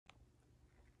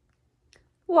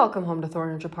Welcome home to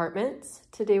Thornridge Apartments.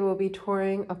 Today we'll be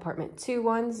touring apartment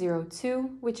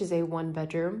 2102, which is a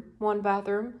 1-bedroom,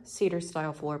 1-bathroom, Cedar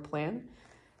style floor plan.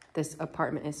 This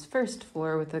apartment is first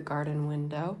floor with a garden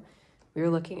window. We are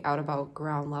looking out about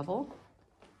ground level.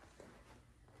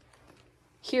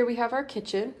 Here we have our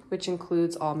kitchen, which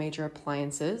includes all major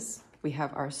appliances. We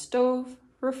have our stove,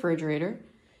 refrigerator,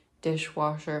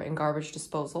 dishwasher, and garbage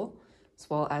disposal, as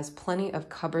well as plenty of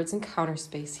cupboards and counter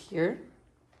space here.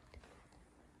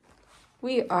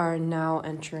 We are now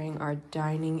entering our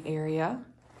dining area.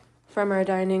 From our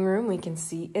dining room, we can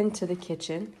see into the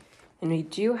kitchen, and we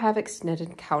do have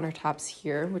extended countertops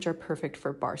here, which are perfect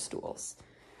for bar stools.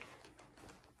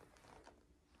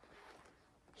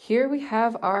 Here we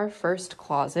have our first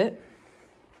closet.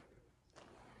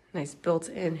 Nice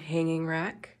built-in hanging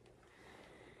rack.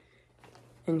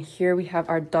 And here we have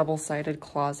our double-sided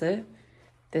closet.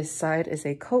 This side is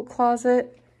a coat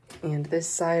closet, and this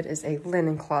side is a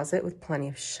linen closet with plenty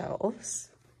of shelves.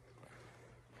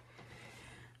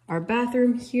 Our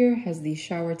bathroom here has the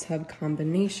shower tub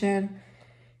combination,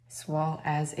 as well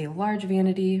as a large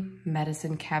vanity,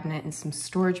 medicine cabinet, and some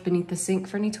storage beneath the sink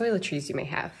for any toiletries you may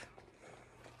have.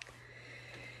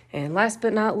 And last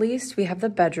but not least, we have the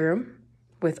bedroom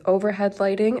with overhead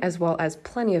lighting, as well as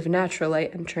plenty of natural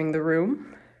light entering the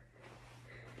room.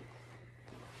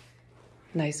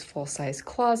 Nice full-size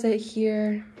closet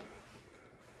here.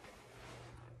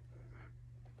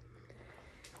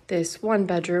 This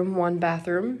 1-bedroom,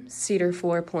 1-bathroom Cedar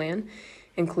floor plan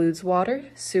includes water,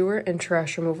 sewer, and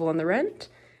trash removal on the rent.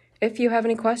 If you have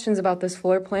any questions about this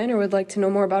floor plan or would like to know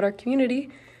more about our community,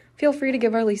 feel free to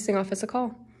give our leasing office a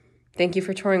call. Thank you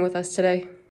for touring with us today.